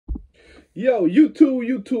Yo,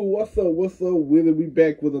 YouTube, what's up? Willie, we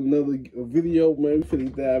back with another video, man. We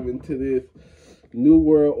finna dive into this New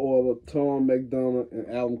World Order, Tom Macdonald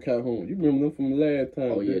and Calhoun. You remember them from the last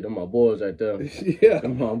time? Oh yeah, them my boys right there. Yeah,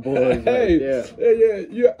 them my boys right there.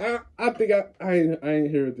 Yeah. I think I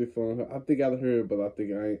ain't heard this song. I think I heard, but I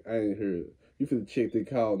think I ain't heard it. You finna check they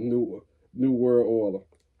call New World Order.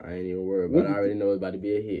 I ain't even worried about it. I already know it's about to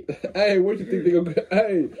be a hit. Hey, what you think they gonna?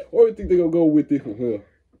 Hey, what you think they gonna go with this one here?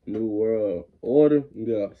 New World Order.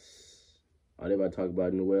 Yeah. Oh, they about to talk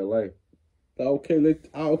about New Way of Life. Okay, They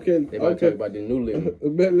about to talk about the new living.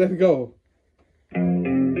 Let's go.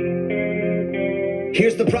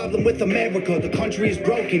 Here's the problem with America. The country is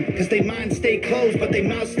broken because they minds stay closed, but they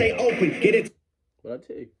mouths stay open. Get it? What I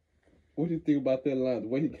tell you? What do you think about that line? The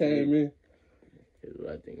way he came in? Here's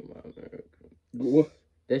what I think about America. What?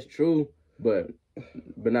 That's true, but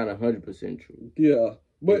not 100% true. Yeah.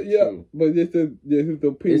 But it's yeah, true. but it's the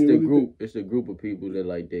opinion. It's the group. It's a group of people that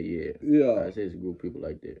like that. Yeah. Yeah. I say it's a group of people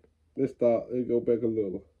like that. Let's stop. Let's go back a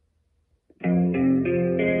little.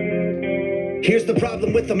 Here's the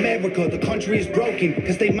problem with America. The country is broken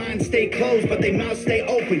because they minds stay closed, but they mouths stay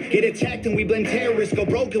open. Get attacked and we blame terrorists. Go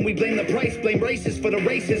broken, we blame the price. Blame racists for the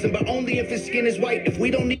racism, but only if his skin is white. If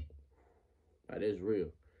we don't need... That is real.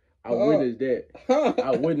 I witnessed that.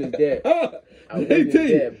 I witnessed that. I witnessed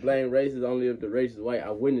that. Blame racists only if the race is white.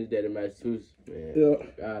 I witnessed that in Massachusetts, man. Yeah.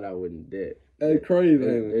 God, I witnessed that. That's crazy, ain't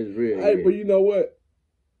it? It's real. Hey, yeah. but you know what?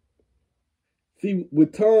 See,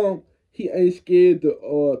 with Tom, he ain't scared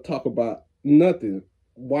to talk about nothing.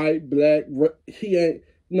 White, black, he ain't.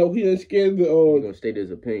 No, he ain't scared to. He's gonna state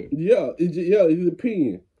his opinion. Yeah, his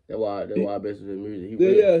opinion. That's why I best with his music. He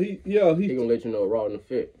gonna let you know raw and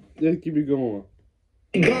fit. Let's keep it going.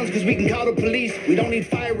 Guns because we can call the police. We don't need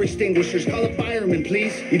fire extinguishers. Call a fireman,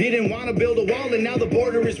 please. You didn't want to build a wall and now the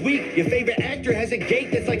border is weak. Your favorite actor has a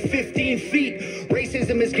gate that's like 15 feet.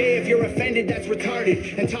 Racism is gay if you're offended, that's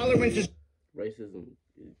retarded. And tolerance is... Racism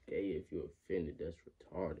is gay if you're offended, that's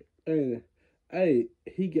retarded.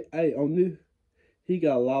 On this, he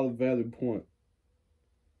got a lot of valid points.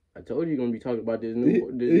 I told you you're gonna be talking about this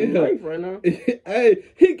new life right now. Hey,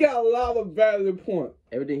 he got a lot of valid points.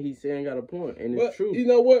 Everything he's saying got a point, and it's true. You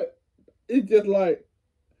know what? It's just like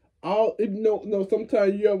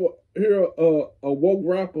sometimes you ever hear a woke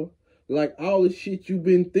rapper, like all the shit you've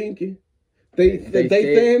been thinking. They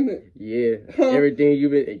saying it. Yeah. Huh? Everything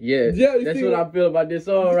you've been that's what I feel about this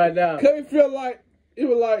song right now. Cause it feel like it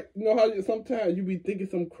was like, you know how sometimes you be thinking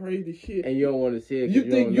some crazy shit. And you don't want to see it. You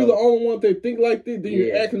think you're the only one that think like this, then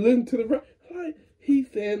you actually listen to the rap. Like, he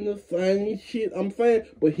saying the same shit I'm saying,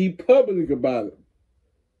 but he public about it.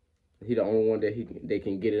 He the only one that they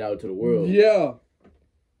can get it out to the world. Yeah.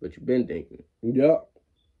 But you've been thinking. Yeah.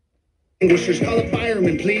 Extinguishers, call a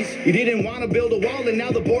fireman, please. You didn't want to build a wall and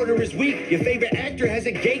now the border is weak. Your favorite actor has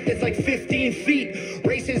a gate that's like 15 feet.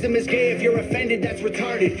 Racism is gay if you're offended, that's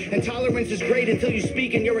retarded. And tolerance is great until you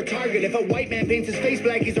speak and you're a target. If a white man paints his face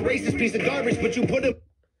black, he's a racist piece of garbage, but you put him...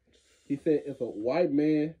 He said if a white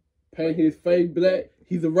man paint his face black,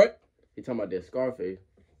 he's a right... He talking about that Scarface.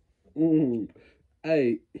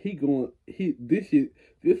 Hey, this is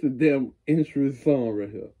a damn interesting song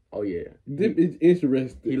right here. Oh, yeah. This is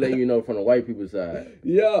interesting. He letting you know from the white people's side.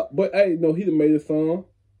 Yeah, but hey, no, he done made a song.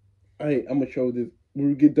 Hey, I'm going to show this. When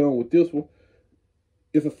we get done with this one,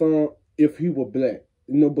 it's a song, if he were black.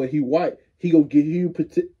 But he white. He gonna get you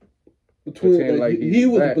between like he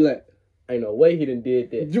was black. Ain't no way he done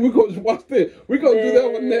did that. We gonna watch this. We gonna do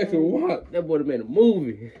that one next one. What? That boy done made a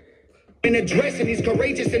movie. In a dress and he's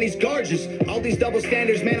courageous and he's gorgeous. All these double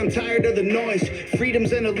standards, man, I'm tired of the noise.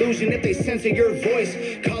 Freedom's an illusion if they censor your voice.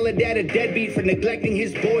 Call a dad a deadbeat for neglecting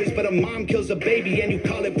his boys, but a mom kills a baby and you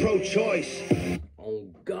call it pro-choice.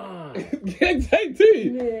 Oh God.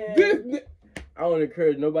 JT. I don't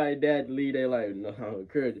encourage nobody dad to leave their life. No, I don't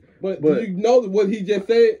encourage it. But do you know what he just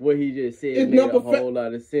said? What he just said it's made a whole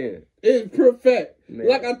lot of sense. It's perfect. Man.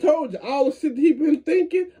 Like I told you, all the shit he been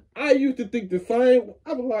thinking, I used to think the same.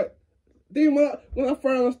 I was like, then when I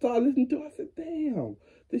finally started listening to it, I said, damn,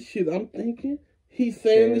 this shit I'm thinking, he's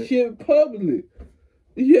saying this shit publicly.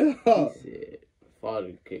 Yeah. He said,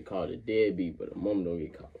 father get called a deadbeat, but a mom don't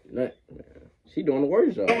get called nothing, man. She doing the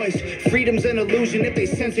worst job. Freedom's an illusion if they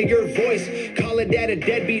censor your voice. Call a dad a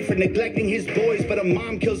deadbeat for neglecting his boys, but a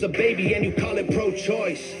mom kills a baby and you call it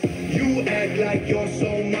pro-choice. You act like you're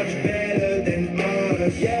so much better than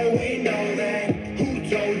us. Yeah, we know that. Who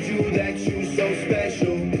told you that you so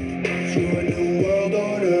special? You're a new world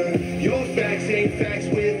order. Your facts ain't facts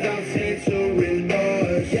without censoring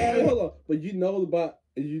us. Yeah, hold on. But you know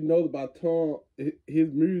about Tom,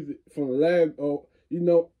 his music from the last,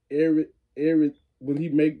 Eric when he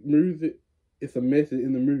make music, it's a message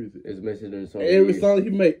in the music. It's a message in the song. Every song he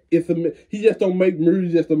make, he just don't make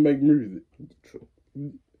music just to make music. True.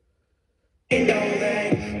 You know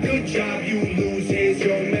that. Good job, you lose. Here's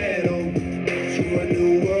your medal to a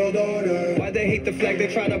new world order. Why they hate the flag?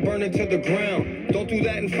 They try to burn it to the ground. Don't do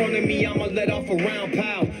that in front of me. I'ma let off a round.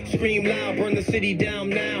 Pow. Scream loud. Burn the city down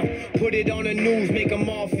now. Put it on the news. Make them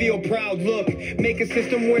all feel proud. Look, make a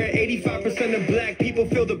system where 85% of black people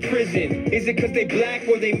fill the prison. Is it because they black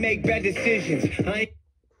or they make bad decisions? Make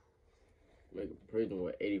a prison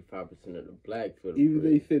where 85% of the black fill the Even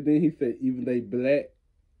prison. then he said even they black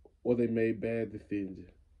or they made bad decisions.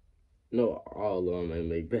 No, all of them ain't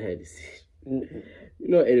make bad decisions. You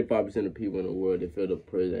know, 85% of people in the world that fill the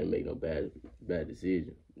prison ain't make no bad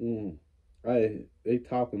decisions. They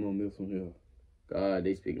talking on this one here. God,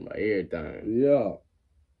 they speaking about everything. Yeah.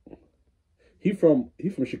 He from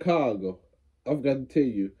Chicago. I forgot to tell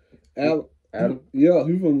you. Adam? Yeah,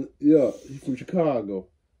 he's from Chicago.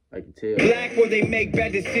 I can tell. Black where they make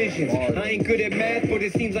bad decisions. I ain't good at math, but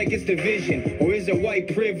it seems like it's division. Or is it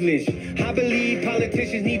white privilege? I believe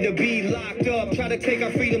politicians need to be locked up. Try to take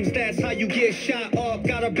our freedoms, that's how you get shot up.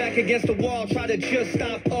 Got our back against the wall, try to just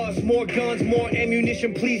stop us. More guns, more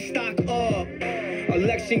ammunition, please stock up.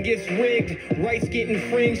 Election gets rigged, rights get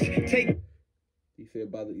infringed. He said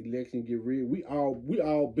about the election get rigged. We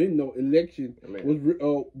all been no election Man. was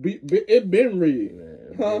it been rigged. Man,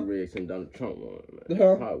 Huh? been rigged since Donald Trump won, man.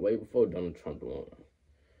 Huh? Probably way before Donald Trump won.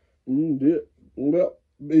 Yeah. Well,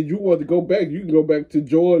 if you want to go back, you can go back to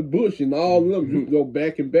George Bush and all of them. You can go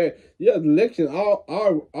back and back. Yeah, the election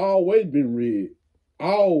always been rigged.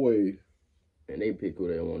 Always. And they pick who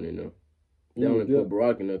they want in there. They only put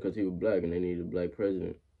Barack in there because he was black and they needed a black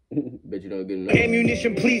president. Bet you don't get enough.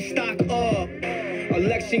 Ammunition, please stock up.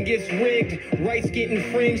 Election gets rigged, rights get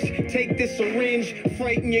infringed. Take this syringe,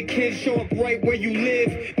 frighten your kids, show up right where you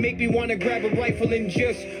live. Make me want to grab a rifle and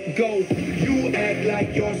just go. You act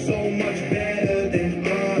like you're so much better than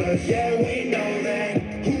us. Yeah, we know that.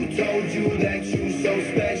 Who told you that you so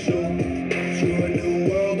special? To a new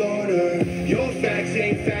world order. Your facts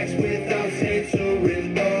ain't facts without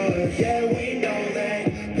censoring us. Yeah, we know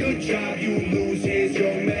that. Good job, you lose. Here's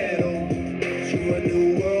your medal. To a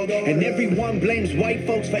new world order. And everyone blames white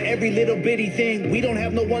folks for every little bitty thing. We don't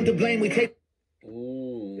have no one to blame. We take.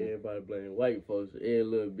 Everybody blaming white folks for every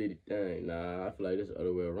little bitty thing. Nah, I feel like it's the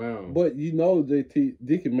other way around. But you know, JT,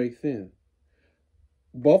 this can make sense.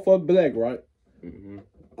 Both are black, right? Mm-hmm.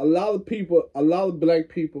 A lot of black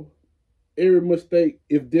people, every mistake,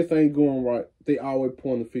 if this ain't going right, they always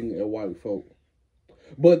point the finger at white folk.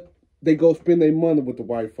 But they go spend their money with the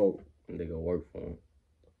white folk. And they go work for them.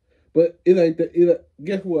 But it ain't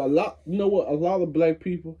guess what? A lot of black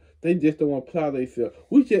people, they just don't apply themselves.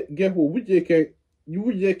 We just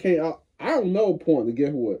can't. I don't know a point to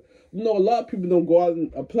guess what. You know, a lot of people don't go out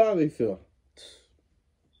and apply themselves.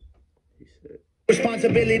 He said.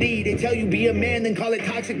 Responsibility, they tell you be a man, then call it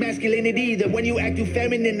toxic masculinity. Then when you act too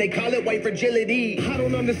feminine, they call it white fragility. I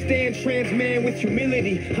don't understand trans man with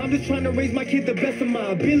humility. I'm just trying to raise my kid the best of my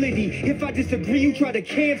ability. If I disagree, you try to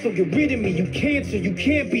cancel, get rid of me. You cancer, you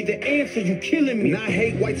can't be the answer, you killing me. And I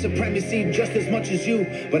hate white supremacy just as much as you,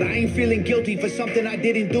 but I ain't feeling guilty for something I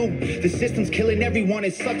didn't do. The system's killing everyone,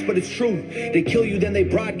 it sucks, but it's true. They kill you, then they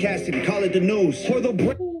broadcast it and call it the news. For the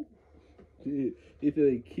If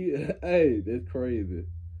they kill, hey, that's crazy.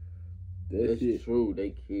 That's true.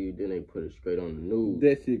 They killed, then they put it straight on the news.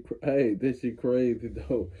 That shit crazy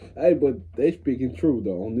though. Hey, but they speaking true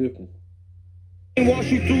though on this one.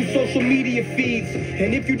 Wash you through social media feeds,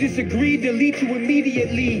 and if you disagree, delete you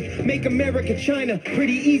immediately. Make America China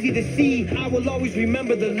pretty easy to see. I will always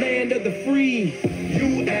remember the land of the free.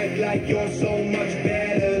 You act like you're so much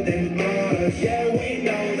better than us. Yeah, we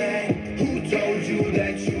know that. Who told you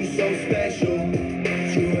that you so special?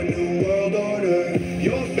 To a new world order.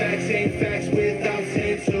 Your facts ain't facts without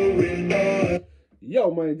censoring us.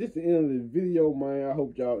 Yo, man, this is the end of the video, man. I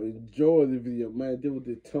hope y'all enjoy the video, man. This was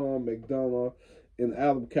the Tom Macdonald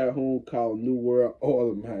and Calhoun called New World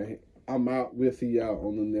Order, man. I'm out. We'll see y'all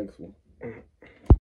on the next one.